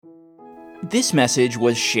This message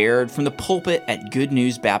was shared from the pulpit at Good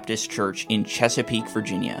News Baptist Church in Chesapeake,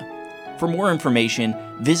 Virginia. For more information,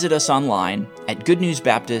 visit us online at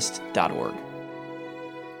goodnewsbaptist.org.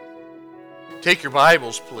 Take your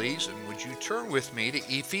Bibles, please, and would you turn with me to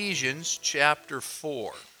Ephesians chapter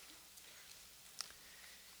 4.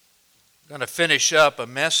 I'm going to finish up a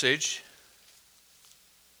message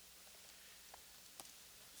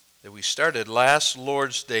that we started last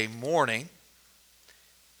Lord's Day morning.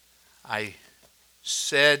 I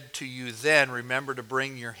said to you then, remember to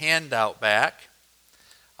bring your handout back.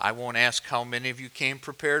 I won't ask how many of you came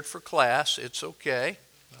prepared for class. It's okay.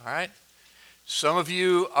 All right? Some of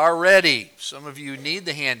you are ready. Some of you need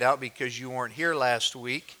the handout because you weren't here last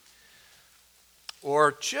week.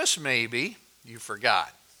 Or just maybe you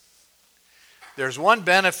forgot. There's one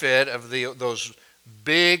benefit of those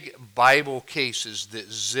big Bible cases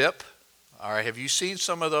that zip. All right, have you seen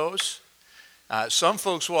some of those? Some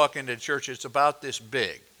folks walk into church, it's about this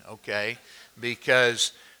big, okay?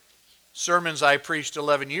 Because sermons I preached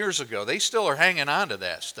 11 years ago, they still are hanging on to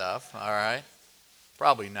that stuff, all right?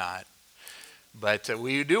 Probably not. But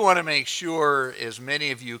we do want to make sure as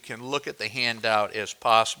many of you can look at the handout as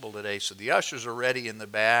possible today. So the ushers are ready in the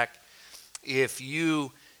back. If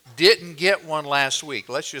you didn't get one last week,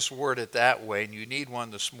 let's just word it that way, and you need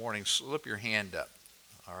one this morning, slip your hand up,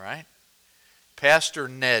 all right? Pastor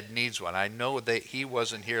Ned needs one. I know that he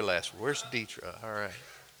wasn't here last week. Where's Deetra? All right.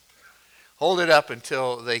 Hold it up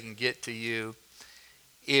until they can get to you.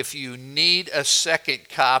 If you need a second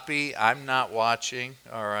copy, I'm not watching,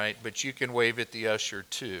 all right, but you can wave at the usher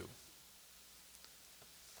too.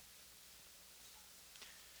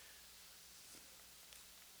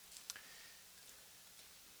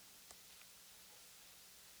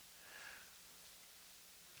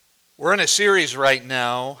 We're in a series right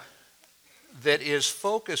now that is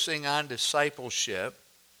focusing on discipleship,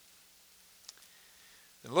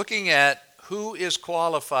 looking at who is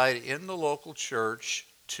qualified in the local church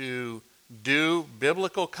to do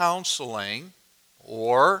biblical counseling,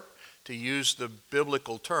 or to use the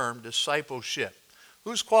biblical term, discipleship.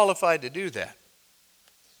 Who's qualified to do that?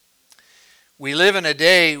 We live in a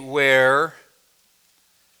day where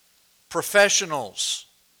professionals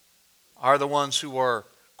are the ones who are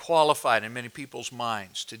qualified in many people's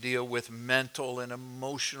minds to deal with mental and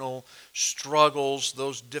emotional struggles,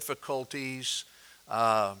 those difficulties.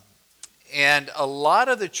 And a lot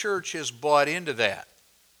of the church has bought into that.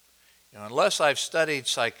 You know, unless I've studied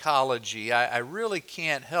psychology, I really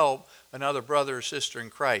can't help another brother or sister in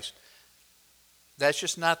Christ. That's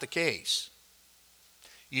just not the case.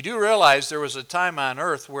 You do realize there was a time on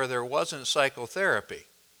earth where there wasn't psychotherapy.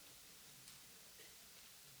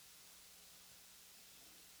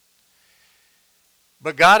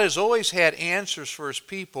 But God has always had answers for His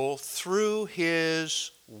people through His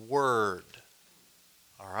Word.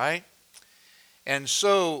 All right? And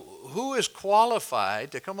so, who is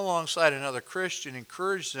qualified to come alongside another Christian,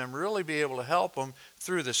 encourage them, really be able to help them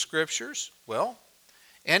through the Scriptures? Well,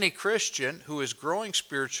 any Christian who is growing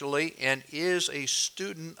spiritually and is a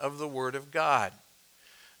student of the Word of God.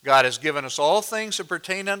 God has given us all things that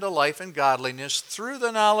pertain unto life and godliness through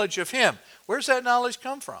the knowledge of Him. Where's that knowledge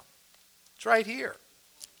come from? It's right here.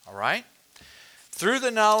 All right? Through the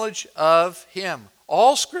knowledge of Him.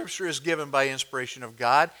 All Scripture is given by inspiration of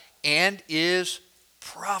God and is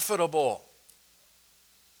profitable.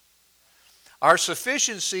 Our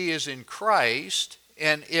sufficiency is in Christ,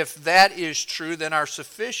 and if that is true, then our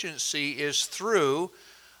sufficiency is through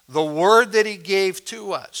the Word that He gave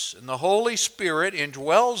to us. And the Holy Spirit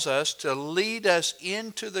indwells us to lead us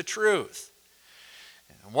into the truth.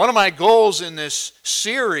 One of my goals in this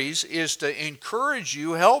series is to encourage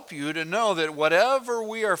you, help you to know that whatever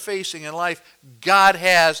we are facing in life, God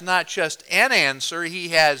has not just an answer, He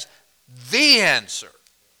has the answer.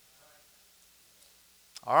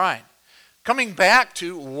 All right. Coming back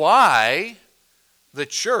to why the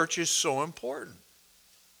church is so important.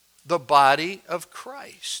 The body of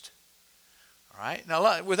Christ. All right.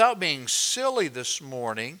 Now, without being silly this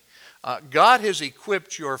morning, God has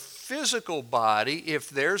equipped your physical body if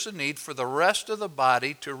there's a need for the rest of the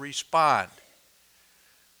body to respond.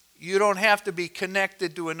 You don't have to be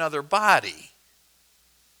connected to another body.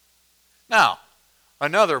 Now,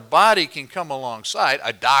 another body can come alongside,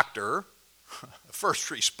 a doctor, a first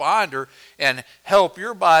responder, and help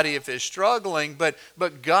your body if it's struggling. But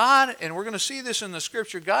God, and we're going to see this in the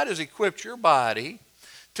Scripture, God has equipped your body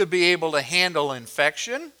to be able to handle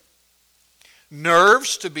infection,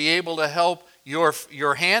 nerves to be able to help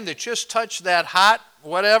your hand that just touched that hot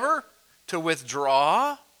whatever to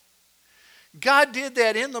withdraw. God did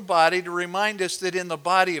that in the body to remind us that in the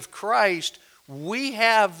body of Christ We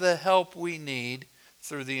have the help we need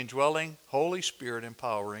through the indwelling Holy Spirit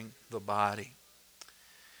empowering the body.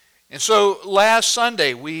 And so last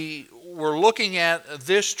Sunday we were looking at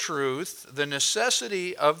this truth, the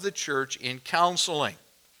necessity of the church in counseling,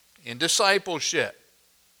 in discipleship.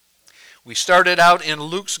 We started out in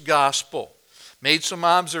Luke's gospel, made some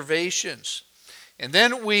observations, and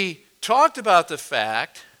then we talked about the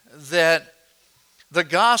fact that the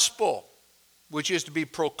gospel, which is to be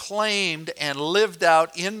proclaimed and lived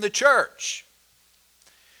out in the church,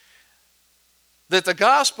 that the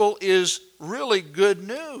gospel is really good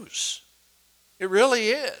news. It really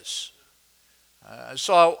is.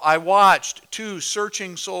 I watched two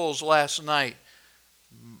searching souls last night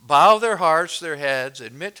bow their hearts, their heads,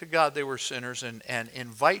 admit to God they were sinners, and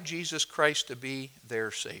invite Jesus Christ to be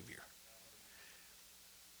their Savior.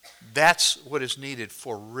 That's what is needed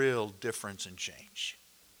for real difference and change.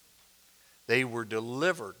 They were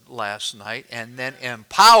delivered last night and then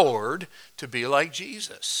empowered to be like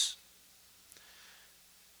Jesus.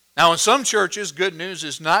 Now, in some churches, good news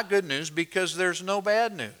is not good news because there's no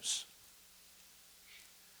bad news.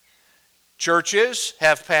 Churches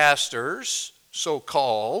have pastors,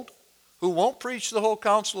 so-called, who won't preach the whole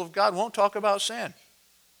counsel of God, won't talk about sin.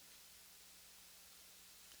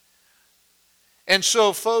 And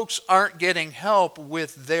so folks aren't getting help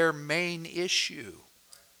with their main issue.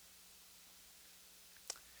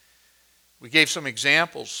 We gave some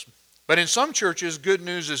examples. But in some churches, good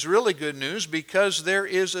news is really good news because there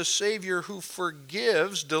is a Savior who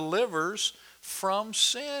forgives, delivers from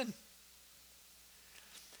sin.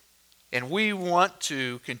 And we want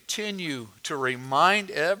to continue to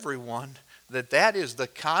remind everyone that that is the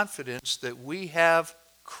confidence that we have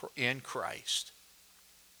in Christ.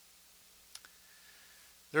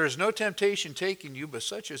 There is no temptation taking you, but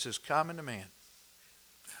such as is common to man.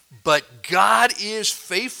 But God is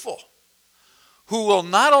faithful, who will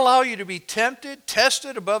not allow you to be tempted,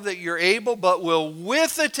 tested above that you're able, but will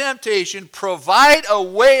with the temptation provide a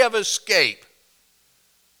way of escape.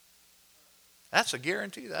 That's a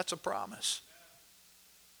guarantee, that's a promise.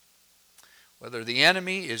 Whether the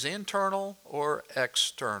enemy is internal or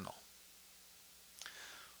external.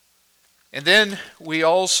 And then we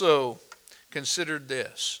also considered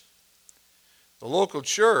this. The local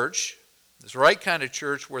church is the right kind of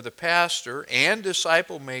church where the pastor and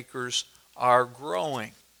disciple makers are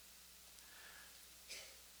growing.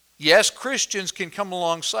 Yes, Christians can come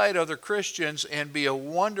alongside other Christians and be a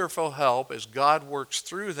wonderful help as God works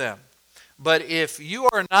through them. But if you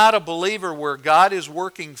are not a believer where God is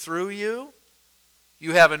working through you,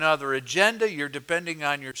 you have another agenda, you're depending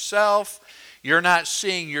on yourself, you're not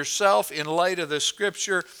seeing yourself in light of the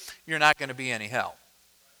Scripture, you're not going to be any help.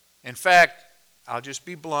 In fact, I'll just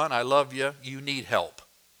be blunt, I love you, you need help.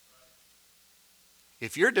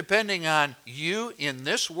 If you're depending on you in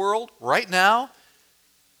this world right now,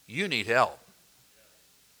 you need help.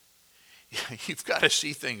 You've got to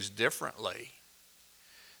see things differently.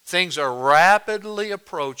 Things are rapidly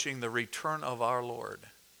approaching the return of our Lord.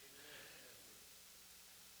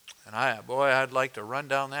 And I'd like to run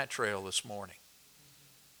down that trail this morning.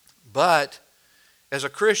 But as a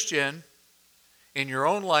Christian, in your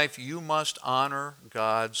own life, you must honor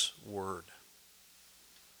God's word.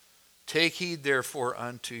 Take heed, therefore,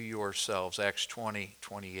 unto yourselves, Acts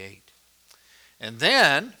 20:28. And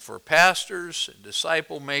then, for pastors and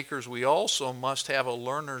disciple makers, we also must have a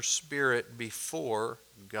learner's spirit before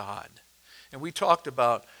God. And we talked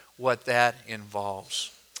about what that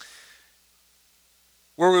involves.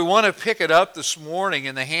 Where we want to pick it up this morning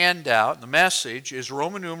in the handout, the message, is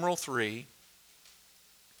Roman numeral 3,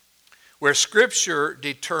 where Scripture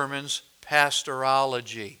determines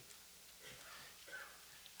pastorology.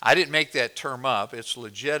 I didn't make that term up, it's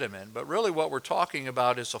legitimate, but really what we're talking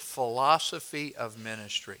about is a philosophy of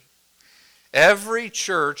ministry. Every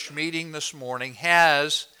church meeting this morning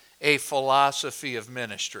has a philosophy of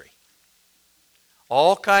ministry.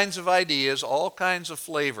 All kinds of ideas, all kinds of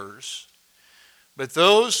flavors, but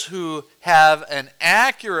those who have an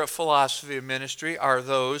accurate philosophy of ministry are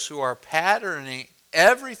those who are patterning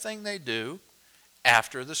everything they do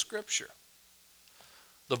after the Scripture.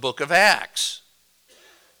 The book of Acts.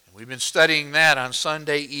 We've been studying that on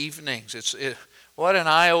Sunday evenings. What an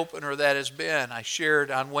eye-opener that has been. I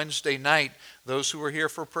shared on Wednesday night, those who were here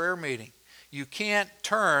for prayer meeting. You can't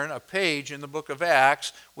turn a page in the book of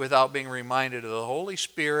Acts without being reminded of the Holy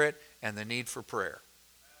Spirit and the need for prayer.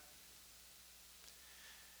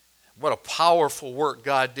 What a powerful work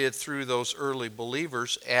God did through those early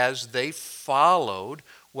believers as they followed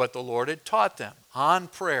what the Lord had taught them on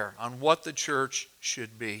prayer, on what the church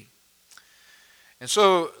should be. And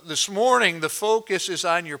so this morning, the focus is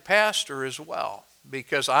on your pastor as well,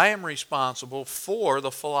 because I am responsible for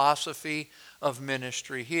the philosophy of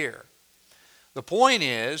ministry here. The point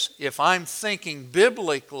is, if I'm thinking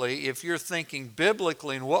biblically, if you're thinking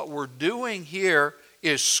biblically, and what we're doing here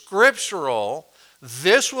is scriptural,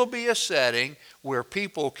 this will be a setting where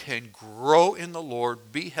people can grow in the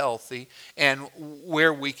Lord, be healthy, and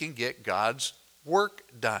where we can get God's work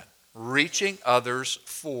done, reaching others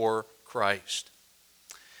for Christ.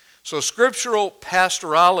 So scriptural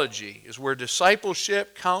pastorology is where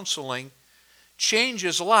discipleship counseling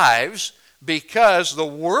changes lives, because the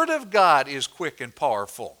Word of God is quick and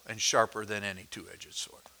powerful and sharper than any two-edged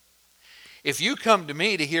sword. If you come to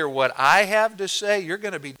me to hear what I have to say, you're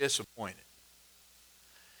going to be disappointed.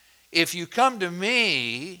 If you come to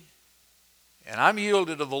me and I'm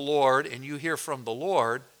yielded to the Lord and you hear from the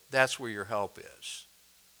Lord, that's where your help is.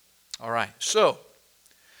 All right, so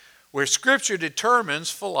where Scripture determines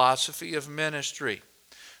philosophy of ministry.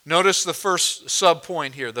 Notice the first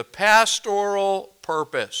subpoint here, the pastoral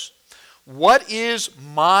purpose. What is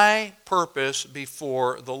my purpose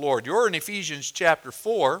before the Lord? You're in Ephesians chapter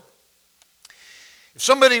 4. If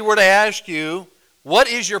somebody were to ask you, what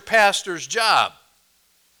is your pastor's job?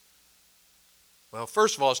 Well,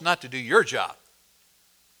 first of all, it's not to do your job.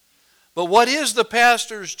 But what is the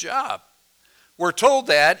pastor's job? We're told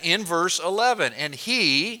that in verse 11. And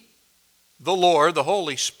he, the Lord, the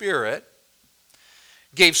Holy Spirit,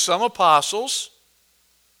 gave some apostles.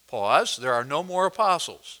 Pause. There are no more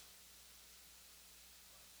apostles.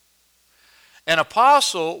 An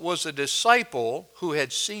apostle was a disciple who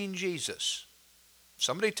had seen Jesus. If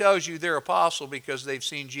somebody tells you they're apostle because they've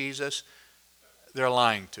seen Jesus, they're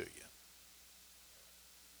lying to you.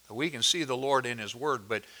 We can see the Lord in His Word,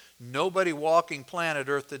 but nobody walking planet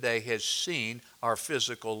Earth today has seen our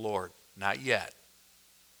physical Lord. Not yet.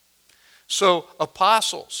 So,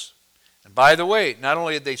 apostles. And by the way, not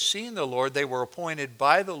only had they seen the Lord, they were appointed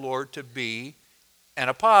by the Lord to be an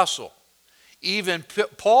apostle. Even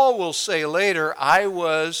Paul will say later, I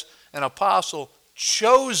was an apostle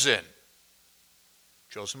chosen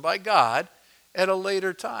by God at a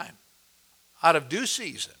later time, out of due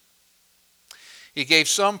season. He gave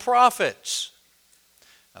some prophets.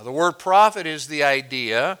 Now the word prophet is the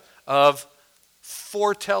idea of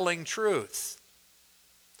foretelling truth.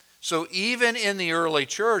 So even in the early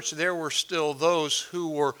church, there were still those who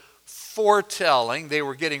were foretelling. They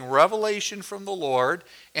were getting revelation from the Lord,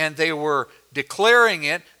 and they were declaring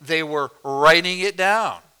it. They were writing it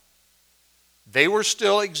down. They were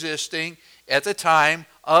still existing at the time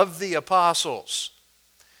of the apostles.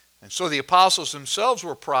 And so the apostles themselves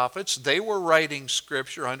were prophets. They were writing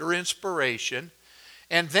Scripture under inspiration.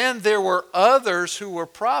 And then there were others who were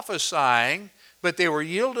prophesying, but they were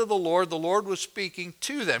yielded to the Lord. The Lord was speaking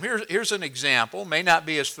to them. Here's an example. May not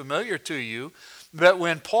be as familiar to you, but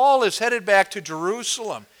when Paul is headed back to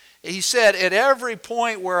Jerusalem, he said, at every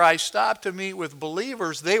point where I stopped to meet with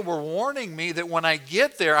believers, they were warning me that when I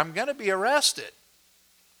get there, I'm going to be arrested.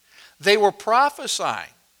 They were prophesying.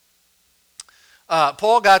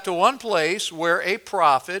 Paul got to one place where a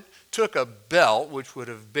prophet took a belt, which would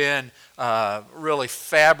have been really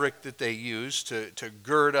fabric that they used to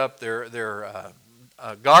gird up their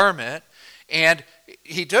garment, and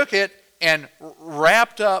he took it and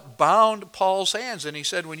wrapped up, bound Paul's hands. And he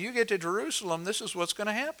said, when you get to Jerusalem, this is what's going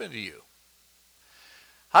to happen to you.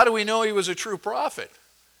 How do we know he was a true prophet?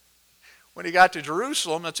 When he got to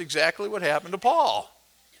Jerusalem, that's exactly what happened to Paul.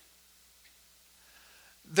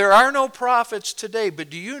 There are no prophets today,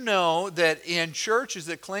 but do you know that in churches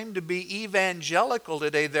that claim to be evangelical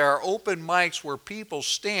today, there are open mics where people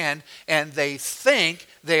stand and they think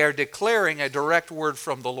they are declaring a direct word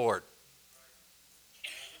from the Lord?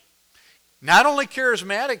 Not only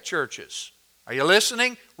charismatic churches. Are you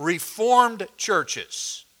listening? Reformed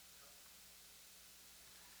churches.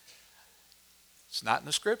 It's not in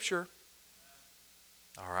the Scripture.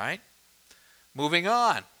 All right. Moving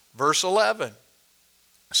on. Verse 11.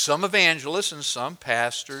 Some evangelists and some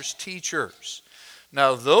pastors, teachers.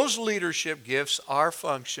 Now, those leadership gifts are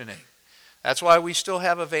functioning. That's why we still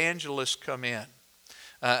have evangelists come in.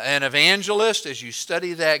 An evangelist, as you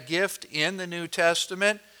study that gift in the New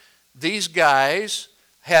Testament, these guys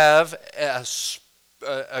have a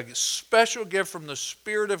special gift from the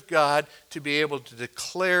Spirit of God to be able to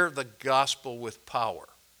declare the gospel with power.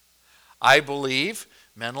 I believe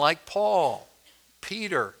men like Paul,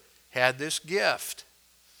 Peter had this gift.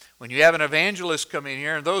 When you have an evangelist come in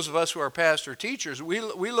here, and those of us who are pastor teachers, we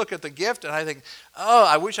look at the gift and I think, oh,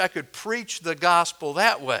 I wish I could preach the gospel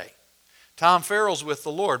that way. Tom Farrell's with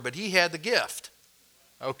the Lord, but he had the gift.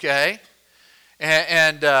 Okay?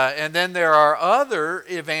 And then there are other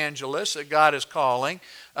evangelists that God is calling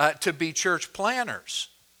to be church planners,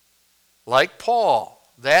 like Paul.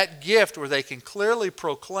 That gift where they can clearly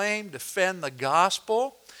proclaim, defend the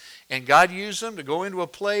gospel, and God used them to go into a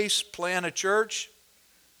place, plant a church.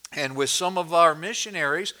 And with some of our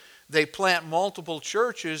missionaries, they plant multiple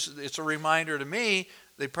churches. It's a reminder to me,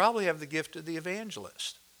 they probably have the gift of the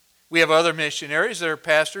evangelist. We have other missionaries that are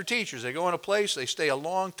pastor teachers. They go in a place, they stay a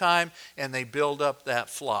long time, and they build up that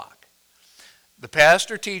flock. The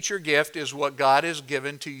pastor teacher gift is what God has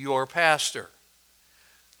given to your pastor.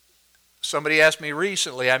 Somebody asked me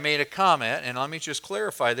recently, I made a comment, and let me just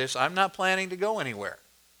clarify this. I'm not planning to go anywhere,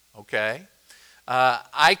 okay?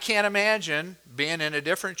 I can't imagine being in a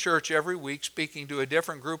different church every week speaking to a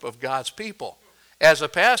different group of God's people. As a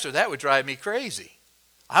pastor, that would drive me crazy.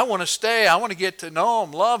 I want to stay. I want to get to know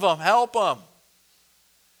them, love them, help them.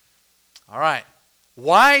 All right.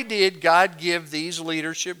 Why did God give these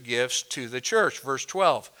leadership gifts to the church? Verse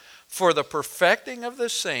 12. For the perfecting of the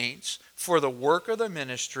saints, for the work of the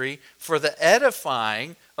ministry, for the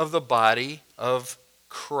edifying of the body of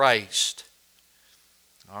Christ.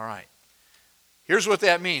 All right. Here's what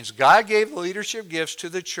that means. God gave the leadership gifts to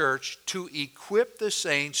the church to equip the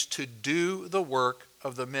saints to do the work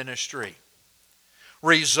of the ministry,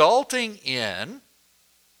 resulting in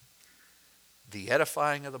the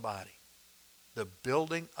edifying of the body, the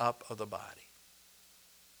building up of the body.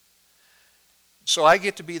 So I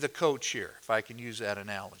get to be the coach here, if I can use that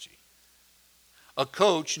analogy. A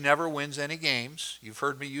coach never wins any games. You've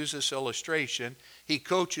heard me use this illustration. He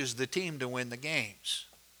coaches the team to win the games.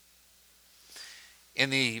 In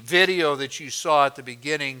the video that you saw at the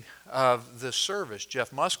beginning of the service,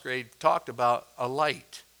 Jeff Musgrave talked about a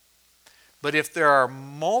light. But if there are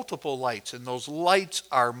multiple lights and those lights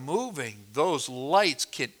are moving, those lights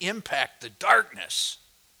can impact the darkness.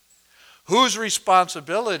 Whose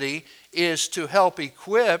responsibility is to help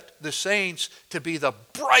equip the saints to be the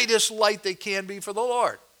brightest light they can be for the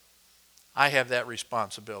Lord? I have that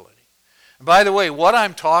responsibility. And by the way, what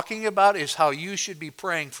I'm talking about is how you should be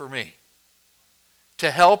praying for me,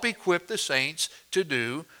 to help equip the saints to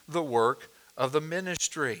do the work of the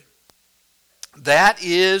ministry. That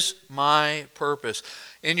is my purpose.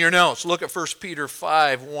 In your notes, look at 1 Peter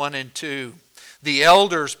 5, 1 and 2. The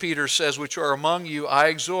elders, Peter says, which are among you, I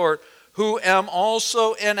exhort, who am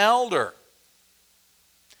also an elder.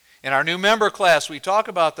 In our new member class, we talk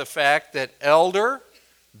about the fact that elder,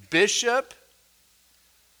 bishop,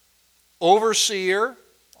 overseer,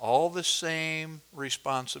 all the same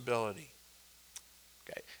responsibility.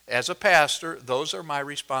 Okay. As a pastor, those are my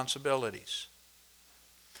responsibilities.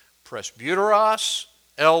 Presbyteros,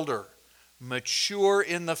 elder, mature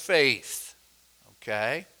in the faith.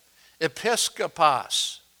 Okay?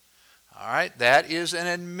 Episkopos. All right, that is an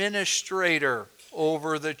administrator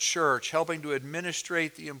over the church, helping to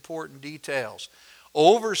administrate the important details.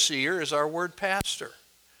 Overseer is our word pastor.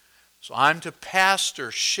 So I'm to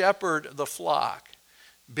pastor, shepherd the flock,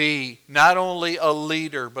 be not only a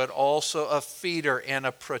leader, but also a feeder and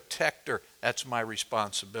a protector. That's my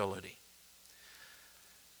responsibility.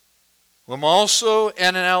 I'm also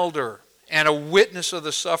an elder and a witness of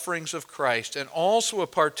the sufferings of Christ, and also a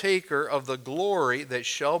partaker of the glory that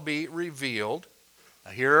shall be revealed.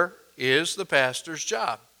 Now here is the pastor's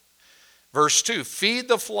job. Verse 2, feed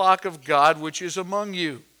the flock of God which is among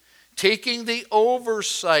you, taking the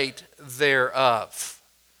oversight thereof.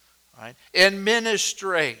 Right?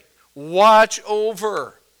 Administrate, watch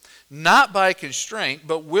over, not by constraint,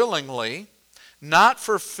 but willingly, not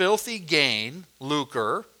for filthy gain,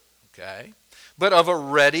 lucre, okay, but of a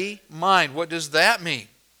ready mind. What does that mean?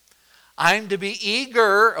 I'm to be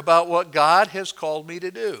eager about what God has called me to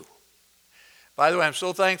do. By the way, I'm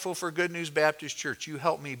so thankful for Good News Baptist Church. You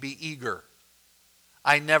help me be eager.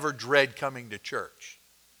 I never dread coming to church.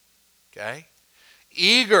 Okay?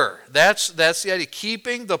 Eager. That's the idea.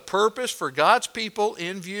 Keeping the purpose for God's people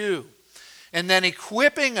in view. And then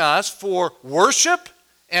equipping us for worship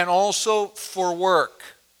and also for work.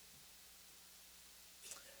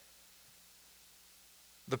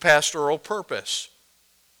 The pastoral purpose.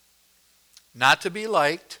 Not to be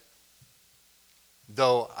liked,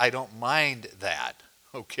 though I don't mind that.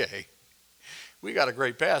 Okay. We got a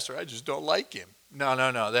great pastor, I just don't like him. No.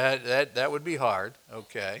 That would be hard.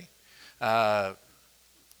 Okay. And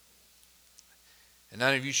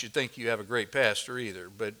none of you should think you have a great pastor either,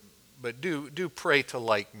 but do pray to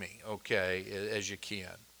like me, okay, as you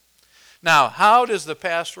can. Now, how does the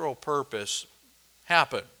pastoral purpose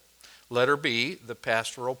happen? Letter B, the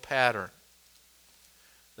pastoral pattern.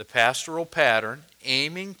 The pastoral pattern,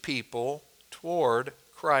 aiming people toward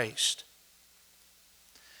Christ.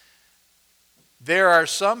 There are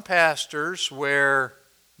some pastors where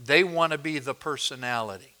they want to be the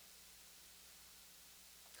personality.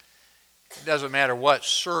 It doesn't matter what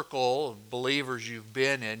circle of believers you've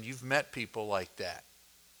been in, you've met people like that.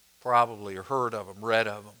 Probably or heard of them, read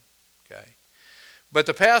of them. Okay? But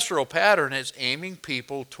the pastoral pattern is aiming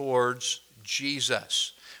people towards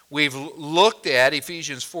Jesus. We've looked at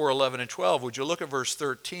Ephesians 4:11 and 12. Would you look at verse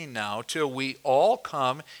 13 now? Till we all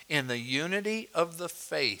come in the unity of the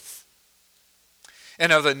faith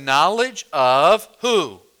and of the knowledge of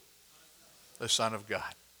who? The Son of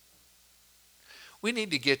God. We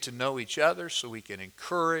need to get to know each other so we can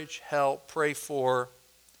encourage, help, pray for,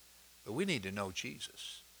 but we need to know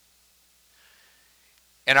Jesus.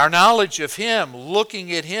 And our knowledge of Him,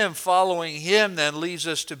 looking at Him, following Him, then leads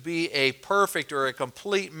us to be a perfect or a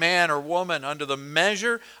complete man or woman under the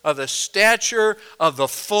measure of the stature of the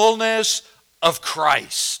fullness of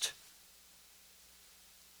Christ.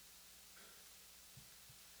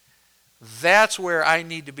 That's where I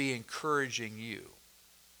need to be encouraging you.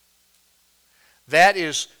 That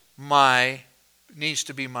needs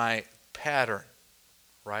to be my pattern,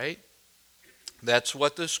 right? That's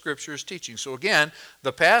what the Scripture is teaching. So again,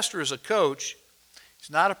 the pastor is a coach. He's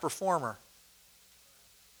not a performer.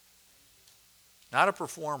 Not a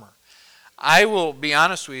performer. I will be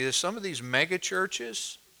honest with you, some of these mega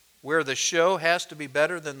churches where the show has to be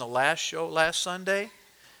better than the last show last Sunday,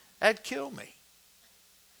 that'd kill me.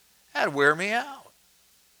 That'd wear me out.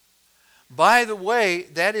 By the way,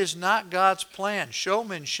 that is not God's plan.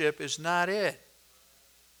 Showmanship is not it.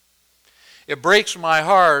 It breaks my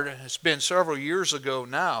heart. It's been several years ago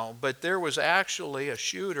now, but there was actually a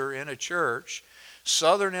shooter in a church,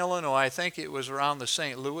 southern Illinois, I think it was around the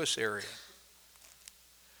St. Louis area,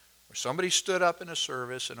 where somebody stood up in a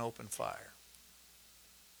service and opened fire.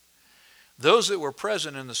 Those that were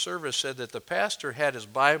present in the service said that the pastor had his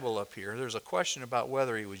Bible up here. There's a question about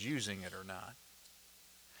whether he was using it or not.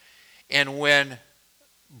 And when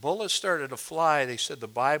bullets started to fly, they said the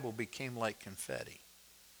Bible became like confetti.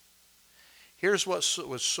 Here's what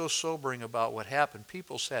was so sobering about what happened.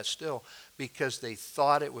 People sat still because they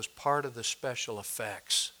thought it was part of the special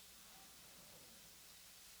effects.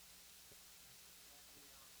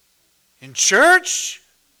 In church?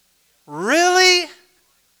 Really?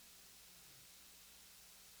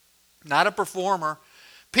 Not a performer.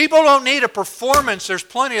 People don't need a performance. There's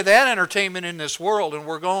plenty of that entertainment in this world, and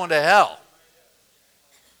we're going to hell.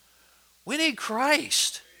 We need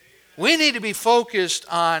Christ. We need to be focused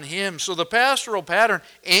on Him. So the pastoral pattern,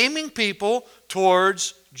 aiming people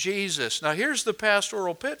towards Jesus. Now here's the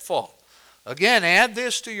pastoral pitfall. Again, add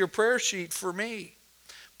this to your prayer sheet for me.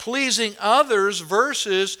 Pleasing others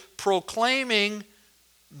versus proclaiming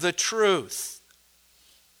the truth.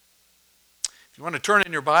 If you want to turn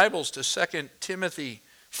in your Bibles to 2 Timothy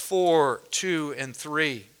 4, 2, and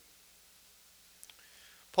 3.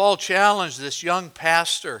 Paul challenged this young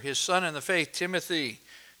pastor, his son in the faith, Timothy,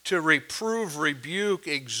 to reprove, rebuke,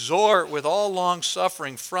 exhort with all long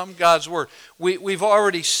suffering from God's Word. We've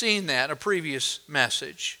already seen that in a previous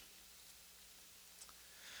message.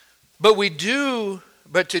 But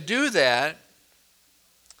to do that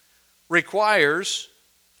requires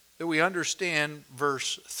that we understand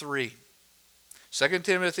verse 3. 2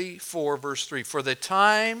 Timothy 4, verse 3. For the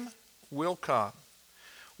time will come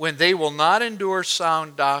when they will not endure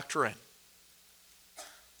sound doctrine,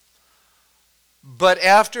 but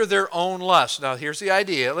after their own lust. Now here's the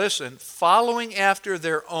idea. Listen, following after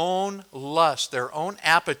their own lust, their own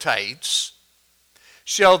appetites,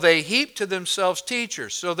 shall they heap to themselves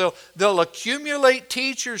teachers. So they'll accumulate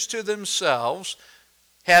teachers to themselves,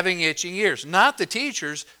 having itching ears. Not the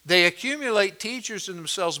teachers. They accumulate teachers to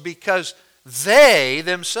themselves because they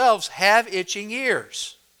themselves have itching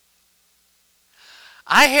ears.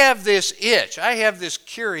 I have this itch. I have this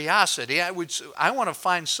curiosity. I want to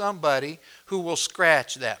find somebody who will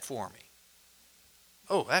scratch that for me.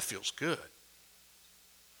 Oh, that feels good.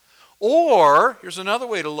 Or, here's another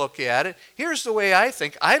way to look at it. Here's the way I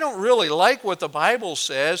think. I don't really like what the Bible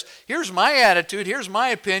says. Here's my attitude. Here's my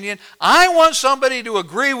opinion. I want somebody to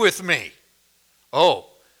agree with me. Oh,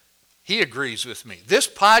 he agrees with me. This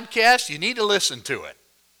podcast, you need to listen to it.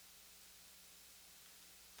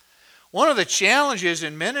 One of the challenges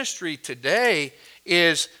in ministry today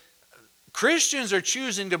is Christians are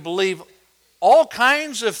choosing to believe all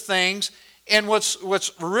kinds of things, and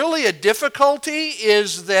what's really a difficulty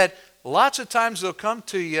is that lots of times they'll come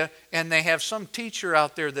to you and they have some teacher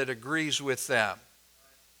out there that agrees with them.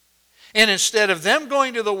 And instead of them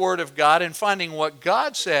going to the Word of God and finding what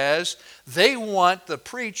God says, they want the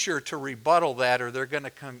preacher to rebuttal that, or they're going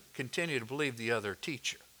to continue to believe the other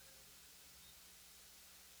teacher.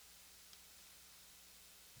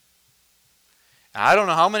 I don't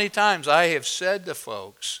know how many times I have said to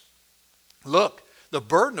folks, look, the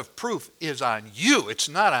burden of proof is on you. It's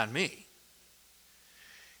not on me.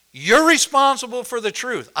 You're responsible for the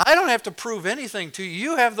truth. I don't have to prove anything to you.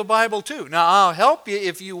 You have the Bible too. Now, I'll help you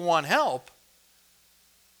if you want help.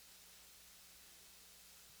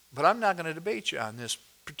 But I'm not going to debate you on this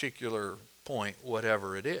particular point,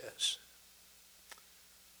 whatever it is.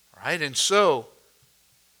 All right? And so,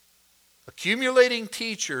 accumulating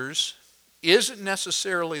teachers isn't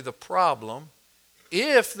necessarily the problem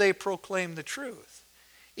if they proclaim the truth.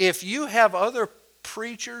 If you have other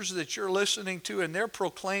preachers that you're listening to and they're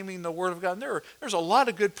proclaiming the Word of God, and there's a lot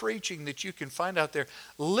of good preaching that you can find out there.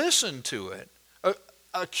 Listen to it.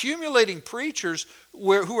 Accumulating preachers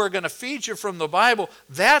who are going to feed you from the Bible,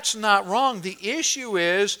 that's not wrong. The issue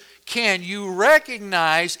is, can you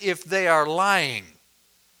recognize if they are lying?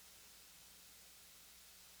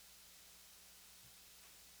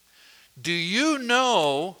 Do you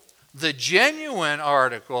know the genuine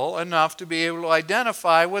article enough to be able to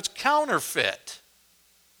identify what's counterfeit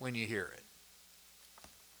when you hear it?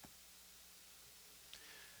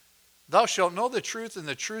 Thou shalt know the truth, and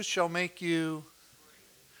the truth shall make you.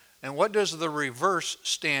 And what does the Reverse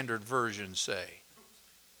Standard Version say?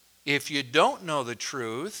 If you don't know the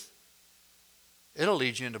truth, it'll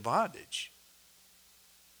lead you into bondage.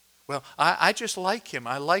 Well, I just like him.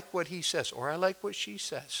 I like what he says, or I like what she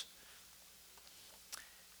says.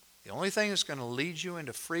 The only thing that's going to lead you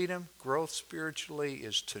into freedom, growth spiritually,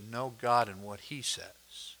 is to know God and what he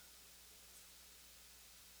says.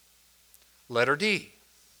 Letter D.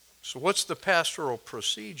 So what's the pastoral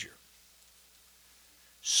procedure?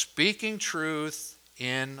 Speaking truth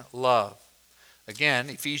in love. Again,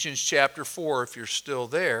 Ephesians chapter 4, if you're still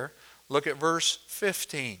there, look at verse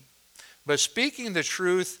 15. But speaking the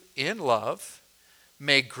truth in love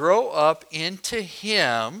may grow up into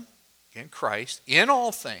him, in Christ, in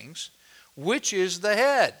all things, which is the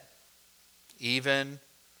head, even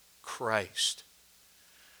Christ.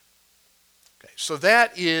 Okay, so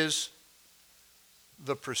that is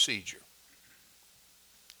the procedure.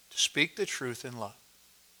 To speak the truth in love.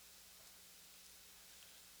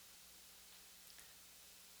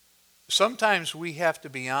 Sometimes we have to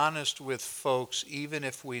be honest with folks even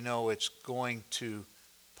if we know it's going to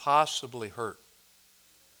possibly hurt.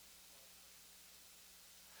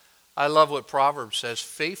 I love what Proverbs says,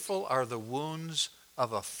 faithful are the wounds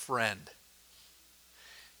of a friend.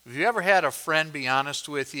 Have you ever had a friend be honest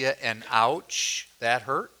with you and ouch, that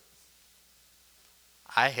hurt?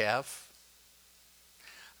 I have. I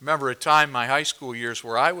remember a time in my high school years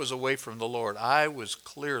where I was away from the Lord. I was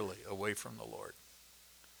clearly away from the Lord.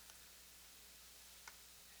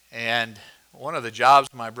 And one of the jobs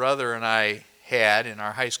my brother and I had in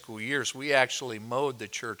our high school years, we actually mowed the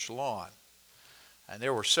church lawn. And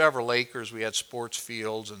there were several acres. We had sports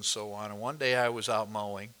fields and so on. And one day I was out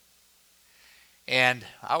mowing. And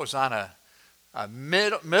I was on a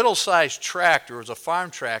middle-sized tractor. It was a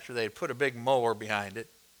farm tractor. They had put a big mower behind it.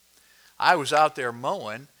 I was out there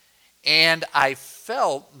mowing. And I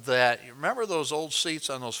felt that, you remember those old seats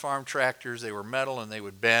on those farm tractors? They were metal and they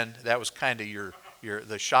would bend. That was kind of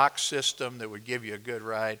the shock system that would give you a good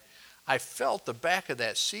ride. I felt the back of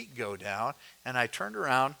that seat go down, and I turned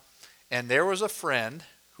around, and there was a friend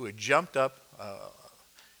who had jumped up.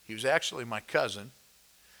 He was actually my cousin,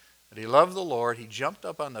 but he loved the Lord. He jumped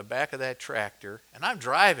up on the back of that tractor, and I'm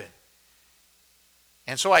driving.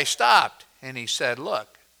 And so I stopped, and he said,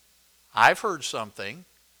 look, I've heard something.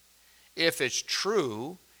 If it's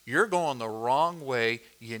true, you're going the wrong way.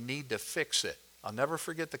 You need to fix it. I'll never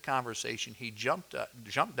forget the conversation. He jumped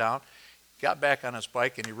down, got back on his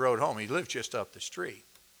bike, and he rode home. He lived just up the street.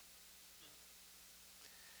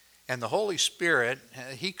 And the Holy Spirit,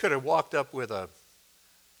 he could have walked up with a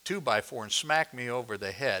 2x4 and smacked me over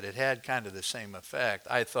the head. It had kind of the same effect.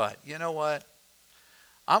 I thought, you know what?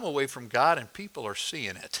 I'm away from God, and people are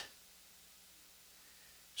seeing it.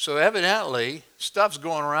 So evidently, stuff's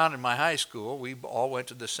going around in my high school. We all went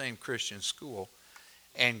to the same Christian school.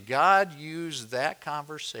 And God used that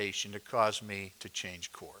conversation to cause me to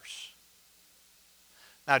change course.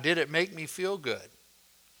 Now, did it make me feel good?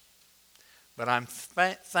 But I'm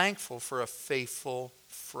thankful for a faithful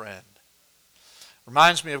friend.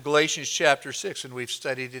 Reminds me of Galatians chapter 6, and we've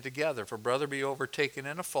studied it together. For brother be overtaken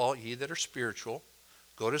in a fault, ye that are spiritual,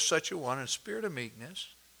 go to such a one in a spirit of meekness.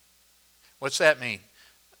 What's that mean?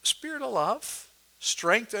 Spirit of love,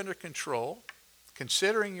 strength under control,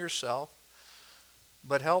 considering yourself,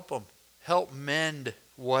 but help them. Help mend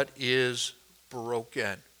what is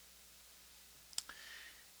broken.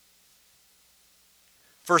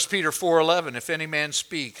 1 Peter 4:11, if any man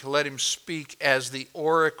speak, let him speak as the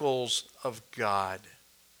oracles of God.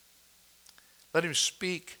 Let him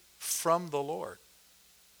speak from the Lord.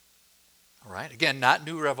 All right? Again, not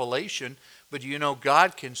new revelation, but you know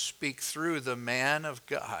God can speak through the man of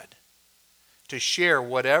God to share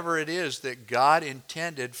whatever it is that God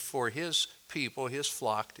intended for his people, his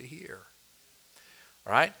flock to hear.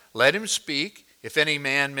 All right? Let him speak. If any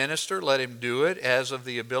man minister, let him do it as of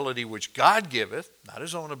the ability which God giveth, not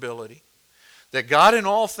his own ability, that God in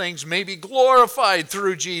all things may be glorified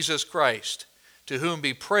through Jesus Christ, to whom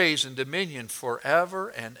be praise and dominion forever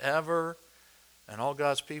and ever. And all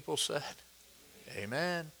God's people said,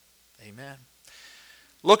 amen. Amen.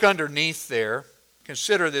 Look underneath there.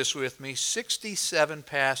 Consider this with me. 67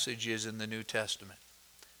 passages in the New Testament.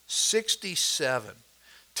 67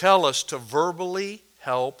 tell us to verbally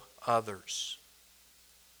help others.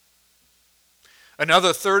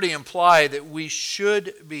 Another 30 imply that we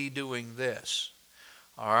should be doing this.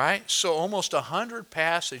 All right? So almost 100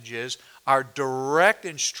 passages are direct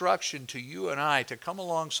instruction to you and I to come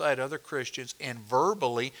alongside other Christians and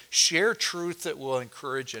verbally share truth that will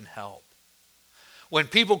encourage and help. When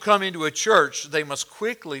people come into a church, they must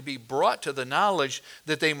quickly be brought to the knowledge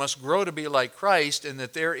that they must grow to be like Christ and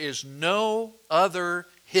that there is no other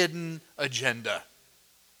hidden agenda.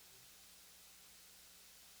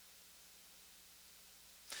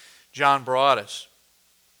 John Broadus,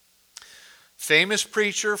 famous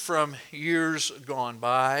preacher from years gone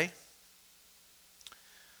by,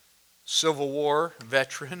 Civil War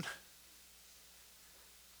veteran,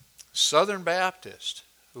 Southern Baptist,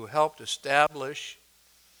 who helped establish,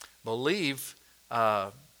 what's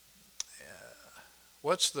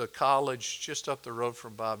the college just up the road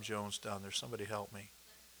from Bob Jones down there? Somebody help me.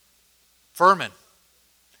 Furman.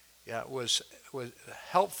 Yeah, it was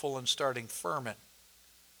helpful in starting Furman.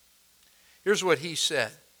 Here's what he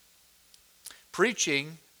said.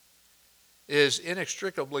 Preaching is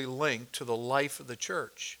inextricably linked to the life of the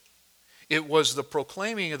church. It was the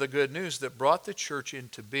proclaiming of the good news that brought the church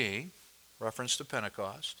into being, reference to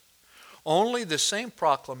Pentecost. Only the same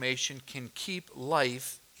proclamation can keep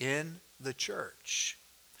life in the church.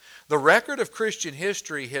 The record of Christian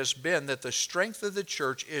history has been that the strength of the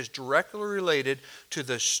church is directly related to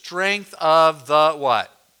the strength of the what?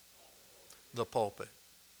 The pulpit.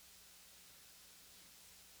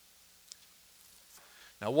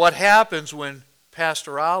 Now, what happens when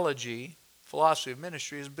pastorology, philosophy of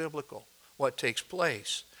ministry, is biblical? What takes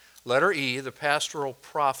place? Letter E, the pastoral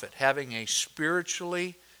prophet, having a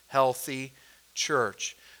spiritually healthy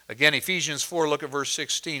church. Again, Ephesians 4, look at verse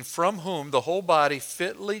 16. From whom the whole body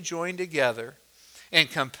fitly joined together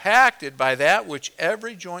and compacted by that which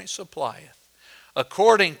every joint supplieth,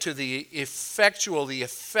 according to the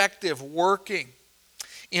effective working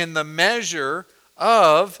in the measure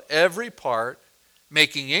of every part,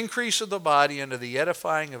 making increase of the body unto the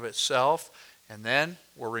edifying of itself. And then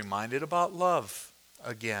we're reminded about love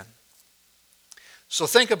again. So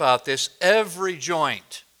think about this. Every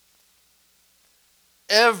joint,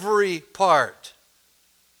 every part.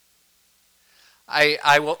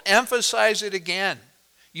 I will emphasize it again.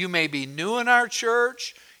 You may be new in our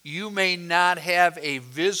church. You may not have a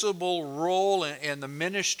visible role in the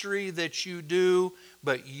ministry that you do,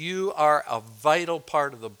 but you are a vital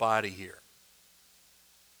part of the body here.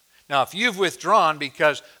 Now, if you've withdrawn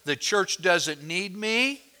because the church doesn't need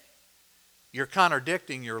me, you're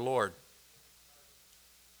contradicting your Lord.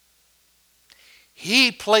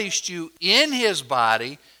 He placed you in his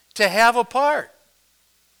body to have a part.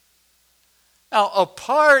 Now, a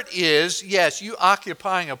part is, yes, you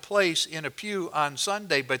occupying a place in a pew on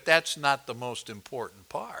Sunday, but that's not the most important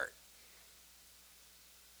part.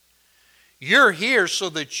 You're here so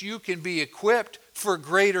that you can be equipped for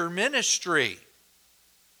greater ministry.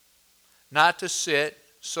 Not to sit,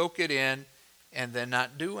 soak it in, and then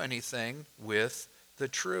not do anything with the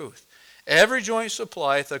truth. Every joint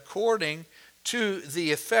supplieth according to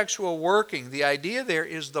the effectual working. The idea there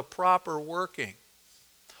is the proper working.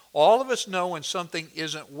 All of us know when something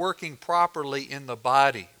isn't working properly in the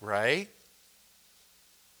body, right?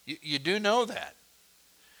 You do know that.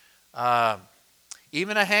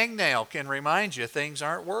 Even a hangnail can remind you things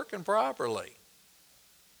aren't working properly.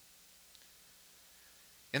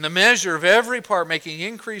 In the measure of every part, making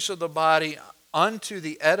increase of the body unto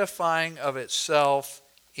the edifying of itself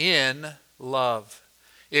in love.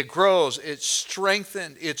 It grows, it's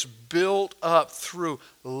strengthened, it's built up through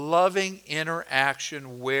loving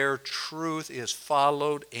interaction where truth is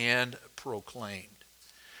followed and proclaimed.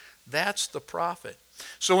 That's the prophet.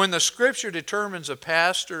 So when the scripture determines a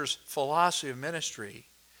pastor's philosophy of ministry,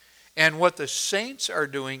 And what the saints are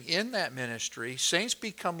doing in that ministry, saints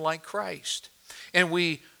become like Christ. And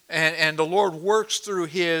the Lord works through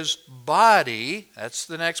his body, that's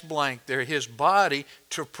the next blank there, his body,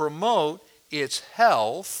 to promote its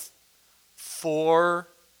health for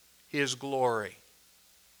his glory.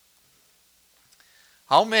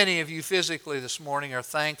 How many of you physically this morning are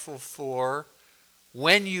thankful for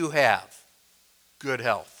when you have good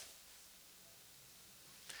health?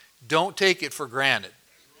 Don't take it for granted.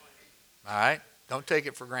 All right? Don't take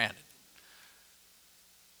it for granted.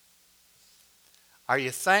 Are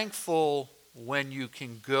you thankful when you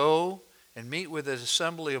can go and meet with an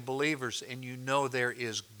assembly of believers and you know there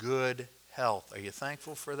is good health? Are you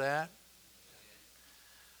thankful for that?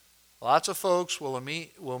 Lots of folks will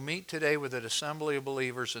meet today with an assembly of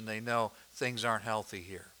believers and they know things aren't healthy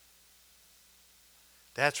here.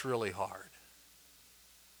 That's really hard.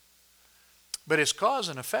 But it's cause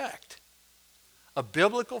and effect. A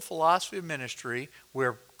biblical philosophy of ministry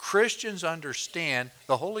where Christians understand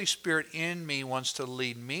the Holy Spirit in me wants to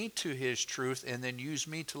lead me to his truth and then use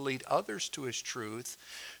me to lead others to his truth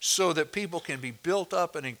so that people can be built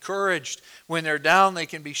up and encouraged. When they're down, they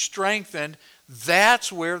can be strengthened.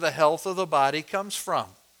 That's where the health of the body comes from.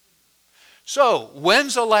 So,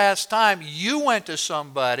 when's the last time you went to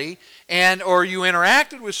somebody or you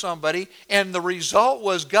interacted with somebody and the result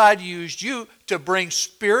was God used you to bring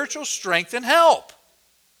spiritual strength and help?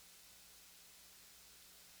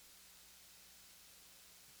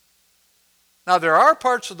 Now, there are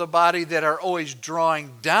parts of the body that are always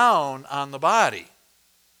drawing down on the body.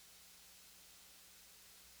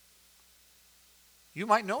 You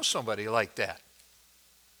might know somebody like that.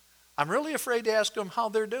 I'm really afraid to ask them how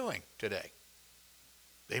they're doing today.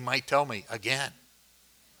 They might tell me again.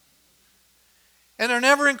 And they're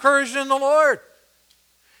never encouraged in the Lord.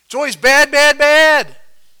 It's always bad, bad, bad.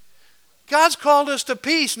 God's called us to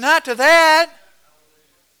peace, not to that.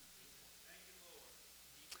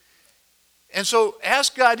 And so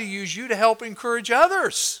ask God to use you to help encourage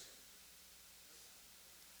others.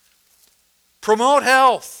 Promote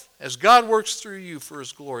health as God works through you for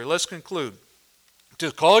his glory. Let's conclude.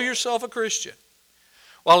 To call yourself a Christian,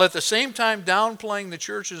 while at the same time downplaying the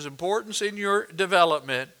church's importance in your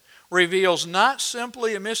development, reveals not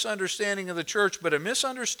simply a misunderstanding of the church, but a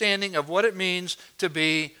misunderstanding of what it means to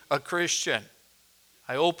be a Christian.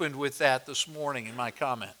 I opened with that this morning in my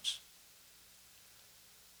comments.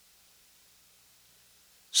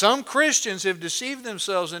 Some Christians have deceived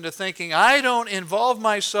themselves into thinking, I don't involve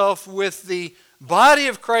myself with the body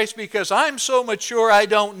of Christ because I'm so mature I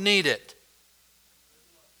don't need it.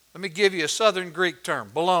 Let me give you a Southern Greek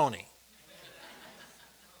term, baloney.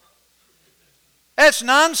 That's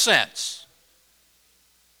nonsense.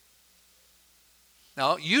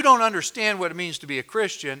 No, you don't understand what it means to be a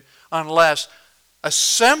Christian unless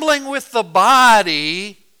assembling with the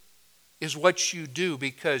body is what you do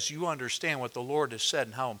because you understand what the Lord has said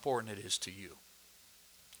and how important it is to you.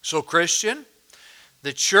 So, Christian,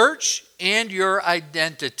 the church and your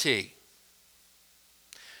identity.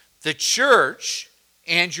 The church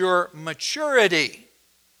and your maturity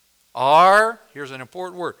are, here's an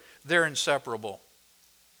important word, they're inseparable.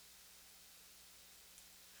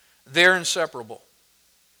 They're inseparable.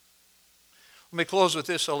 Let me close with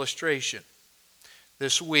this illustration.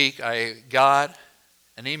 This week I got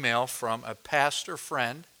an email from a pastor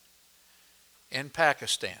friend in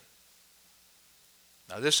Pakistan.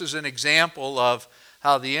 Now this is an example of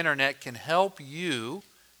how the internet can help you,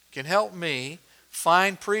 can help me,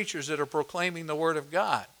 find preachers that are proclaiming the Word of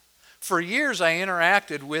God. For years I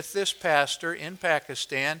interacted with this pastor in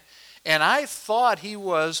Pakistan, and I thought he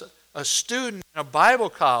was a student in a Bible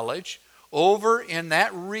college over in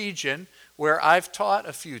that region where I've taught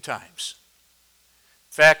a few times.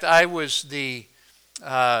 In fact, I was the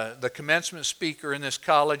commencement speaker in this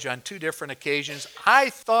college on 2 different occasions. I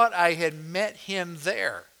thought I had met him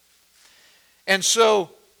there. And so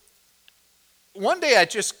one day I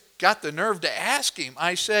just got the nerve to ask him.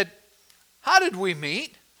 I said, how did we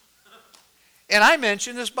meet? And I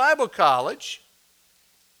mentioned this Bible college.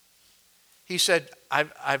 He said,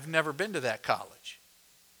 I've never been to that college.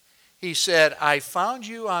 He said, I found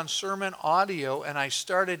you on sermon audio and I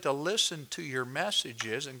started to listen to your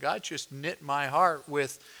messages and God just knit my heart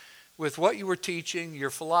with what you were teaching, your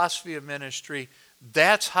philosophy of ministry.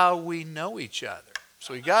 That's how we know each other.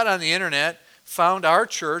 So he got on the internet, found our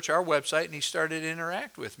church, our website, and he started to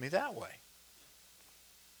interact with me that way.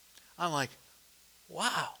 I'm like,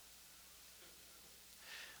 wow.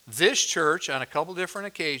 This church, on a couple different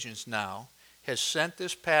occasions now, has sent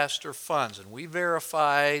this pastor funds, and we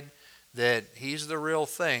verified that he's the real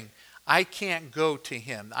thing. I can't go to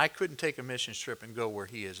him. I couldn't take a mission trip and go where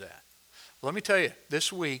he is at. Let me tell you,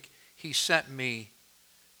 this week he sent me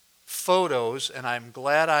photos, and I'm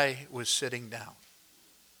glad I was sitting down.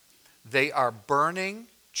 They are burning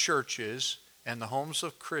churches and the homes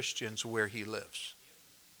of Christians where he lives.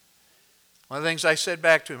 One of the things I said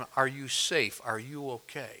back to him, are you safe? Are you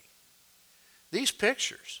okay? These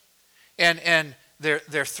pictures. And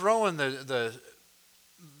they're throwing the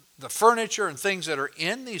furniture and things that are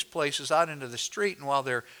in these places out into the street, and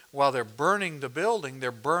while they're burning the building,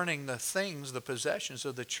 they're burning the things, the possessions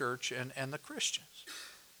of the church and the Christians.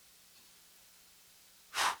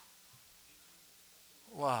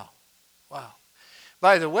 Wow.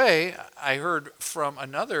 By the way, I heard from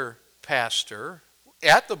another pastor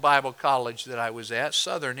at the Bible college that I was at,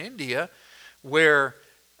 Southern India, where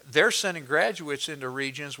they're sending graduates into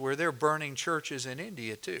regions where they're burning churches in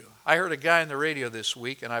India too. I heard a guy on the radio this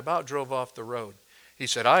week, and I about drove off the road. He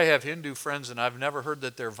said, I have Hindu friends, and I've never heard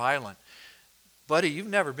that they're violent. Buddy, you've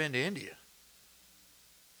never been to India.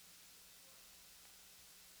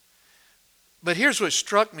 But here's what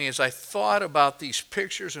struck me as I thought about these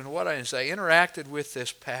pictures and as I interacted with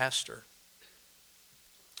this pastor.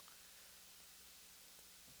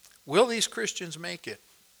 Will these Christians make it?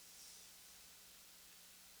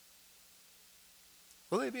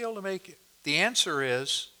 Will they be able to make it? The answer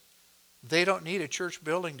is they don't need a church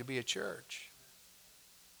building to be a church.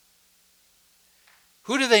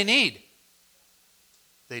 Who do they need?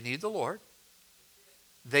 They need the Lord.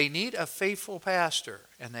 They need a faithful pastor,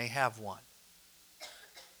 and they have one.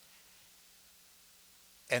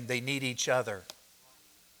 And they need each other.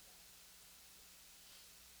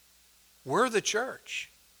 We're the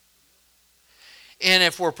church. And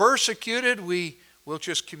if we're persecuted, we'll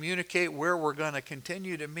just communicate where we're going to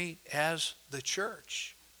continue to meet as the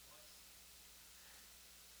church.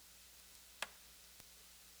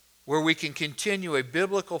 Where we can continue a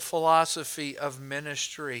biblical philosophy of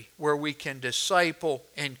ministry, where we can disciple,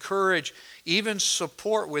 encourage, even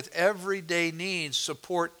support with everyday needs,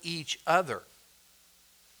 support each other.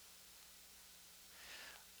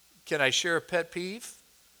 Can I share a pet peeve?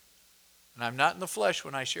 And I'm not in the flesh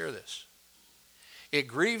when I share this. It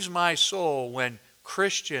grieves my soul when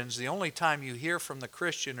Christians, the only time you hear from the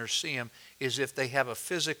Christian or see them is if they have a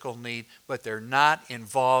physical need, but they're not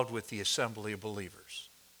involved with the assembly of believers.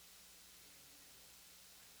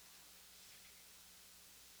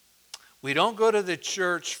 We don't go to the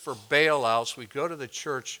church for bailouts. We go to the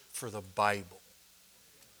church for the Bible.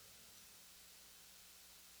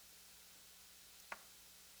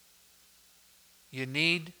 You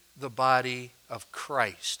need the body of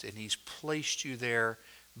Christ, and He's placed you there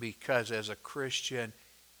because as a Christian,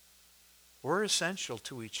 we're essential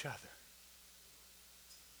to each other.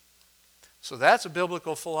 So that's a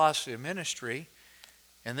biblical philosophy of ministry,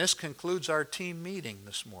 and this concludes our team meeting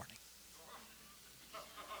this morning.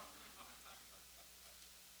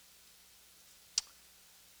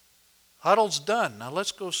 Huddle's done. Now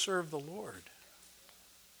let's go serve the Lord.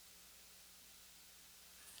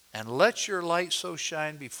 And let your light so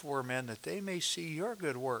shine before men that they may see your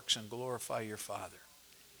good works and glorify your Father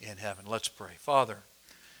in heaven. Let's pray. Father,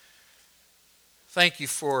 thank you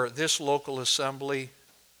for this local assembly.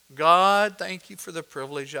 God, thank you for the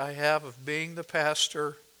privilege I have of being the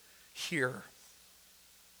pastor here.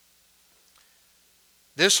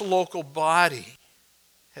 This local body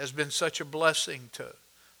has been such a blessing to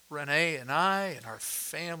Renee and I and our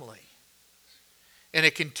family. And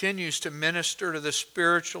it continues to minister to the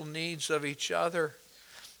spiritual needs of each other.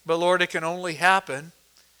 But Lord, it can only happen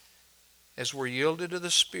as we're yielded to the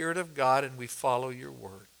Spirit of God and we follow your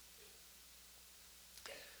word.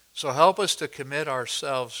 So help us to commit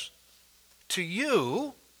ourselves to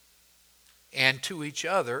you and to each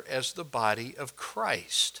other as the body of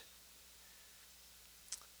Christ.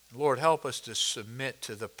 Lord, help us to submit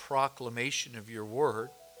to the proclamation of your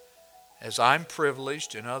word. As I'm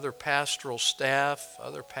privileged and other pastoral staff,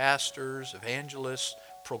 other pastors, evangelists,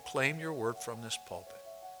 proclaim your word from this pulpit.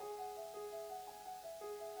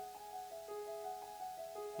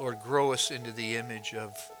 Lord, grow us into the image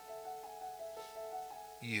of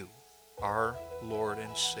you, our Lord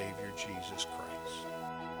and Savior, Jesus Christ.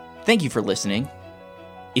 Thank you for listening.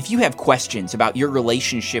 If you have questions about your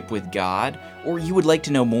relationship with God, or you would like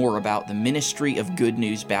to know more about the ministry of Good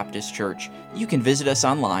News Baptist Church, you can visit us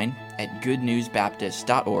online at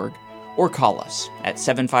goodnewsbaptist.org or call us at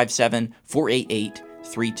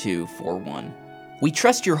 757-488-3241. We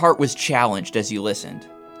trust your heart was challenged as you listened,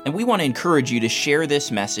 and we want to encourage you to share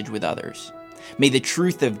this message with others. May the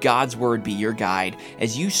truth of God's word be your guide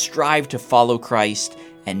as you strive to follow Christ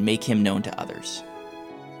and make him known to others.